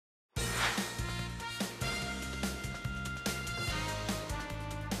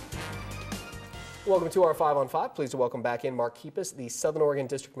Welcome to our 5 on 5. Pleased to welcome back in Mark Kepis, the Southern Oregon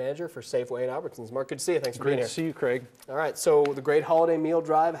District Manager for Safeway and Albertsons. Mark, good to see you. Thanks for being here. Great to see you, Craig. All right, so the Great Holiday Meal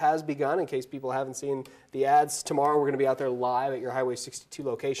Drive has begun. In case people haven't seen the ads, tomorrow we're going to be out there live at your Highway 62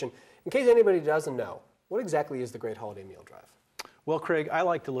 location. In case anybody doesn't know, what exactly is the Great Holiday Meal Drive? Well, Craig, I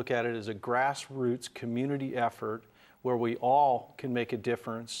like to look at it as a grassroots community effort where we all can make a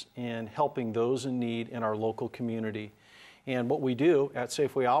difference in helping those in need in our local community. And what we do at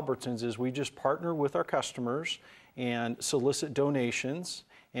Safeway Albertsons is we just partner with our customers and solicit donations.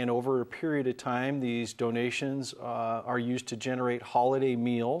 And over a period of time, these donations are used to generate holiday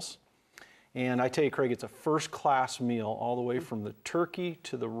meals. And I tell you, Craig, it's a first-class meal, all the way from the turkey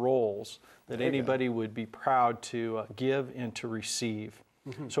to the rolls that anybody would be proud to give and to receive.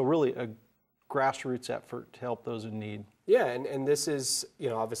 So really a grassroots effort to help those in need. Yeah, and this is,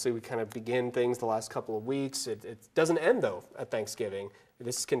 obviously we kind of begin things the last couple of weeks. It doesn't end, though, at Thanksgiving.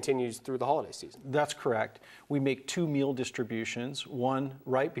 This continues through the holiday season. That's correct. We make 2 meal distributions, one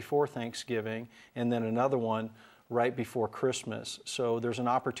right before Thanksgiving and then another one right before Christmas. So there's an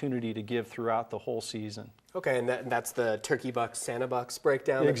opportunity to give throughout the whole season. Okay, and that's the Turkey Bucks, Santa Bucks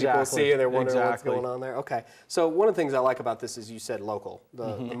breakdown that Exactly. people see and they're wondering Exactly. what's going on there. Okay, so one of the things I like about this is you said local.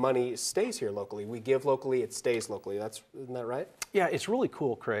 The money stays here locally. We give locally, it stays locally. Isn't that right? Yeah, it's really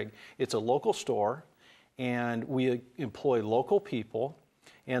cool, Craig. It's a local store, and we employ local people,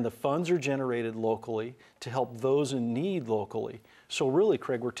 and the funds are generated locally to help those in need locally. So really,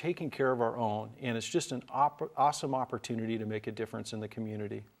 Craig, we're taking care of our own, and it's just an awesome opportunity to make a difference in the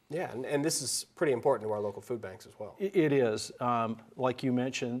community. Yeah, and this is pretty important to our local food banks as well. It is. Like you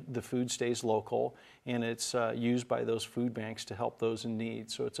mentioned, the food stays local, and it's used by those food banks to help those in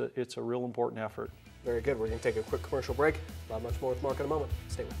need. So it's a real important effort. Very good. We're going to take a quick commercial break. A lot much more with Mark in a moment.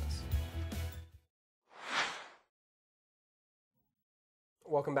 Stay with us.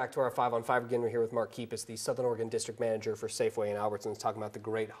 Welcome back to our 5 on 5. Again, we're here with Mark Kepis, the Southern Oregon District Manager for Safeway and Albertsons, talking about the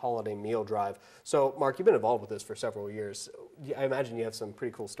Great Holiday Meal Drive. So, Mark, you've been involved with this for several years. I imagine you have some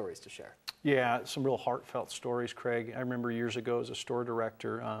pretty cool stories to share. Yeah, some real heartfelt stories, Craig. I remember years ago as a store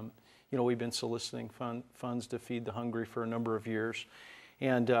director, we've been soliciting funds to feed the hungry for a number of years.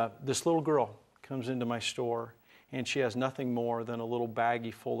 And this little girl comes into my store, and she has nothing more than a little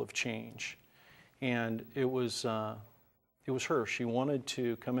baggie full of change. And it was her. She wanted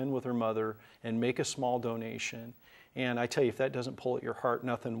to come in with her mother and make a small donation. And I tell you, if that doesn't pull at your heart,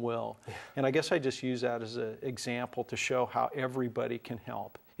 nothing will. And I guess I just use that as an example to show how everybody can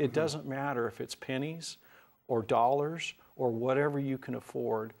help. It doesn't matter if it's pennies or dollars or whatever you can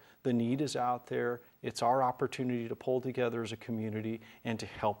afford. The need is out there. It's our opportunity to pull together as a community and to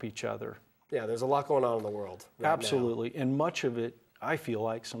help each other. Yeah, there's a lot going on in the world right Absolutely. Now. And much of it, I feel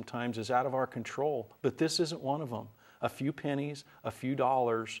like sometimes, is out of our control. But this isn't one of them. A few pennies, a few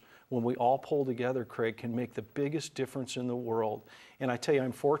dollars, when we all pull together, Craig, can make the biggest difference in the world. And I tell you,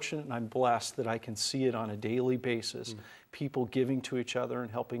 I'm fortunate and I'm blessed that I can see it on a daily basis, people giving to each other and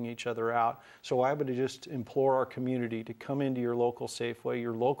helping each other out. So I would just implore our community to come into your local Safeway,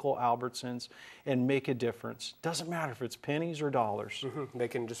 your local Albertsons, and make a difference. Doesn't matter if it's pennies or dollars. They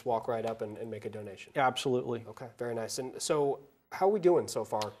can just walk right up and make a donation. Absolutely. Okay, very nice. And so, how are we doing so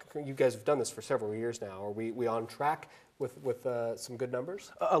far? You guys have done this for several years now. Are we on track with some good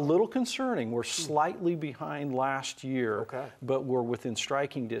numbers? A little concerning. We're slightly behind last year, but we're within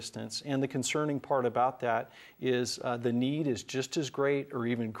striking distance. And the concerning part about that is the need is just as great or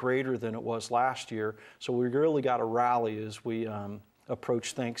even greater than it was last year. So we really got to rally as we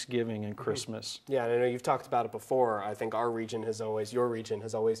approach Thanksgiving and Christmas. Yeah, and I know you've talked about it before. I think your region has always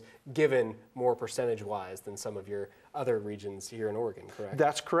given more percentage-wise than some of your other regions here in Oregon, correct?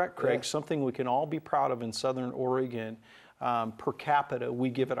 That's correct, Craig. Yeah. Something we can all be proud of in Southern Oregon. Per capita, we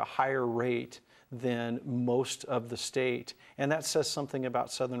give it a higher rate than most of the state. And that says something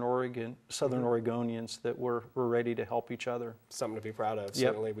about Southern Oregonians, that we're ready to help each other. Something to be proud of.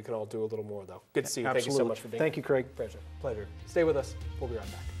 Certainly, we can all do a little more, though. Good to see you. Absolutely. Thank you so much for being here. Thank you, Craig. Pleasure. Stay with us. We'll be right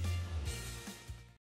back.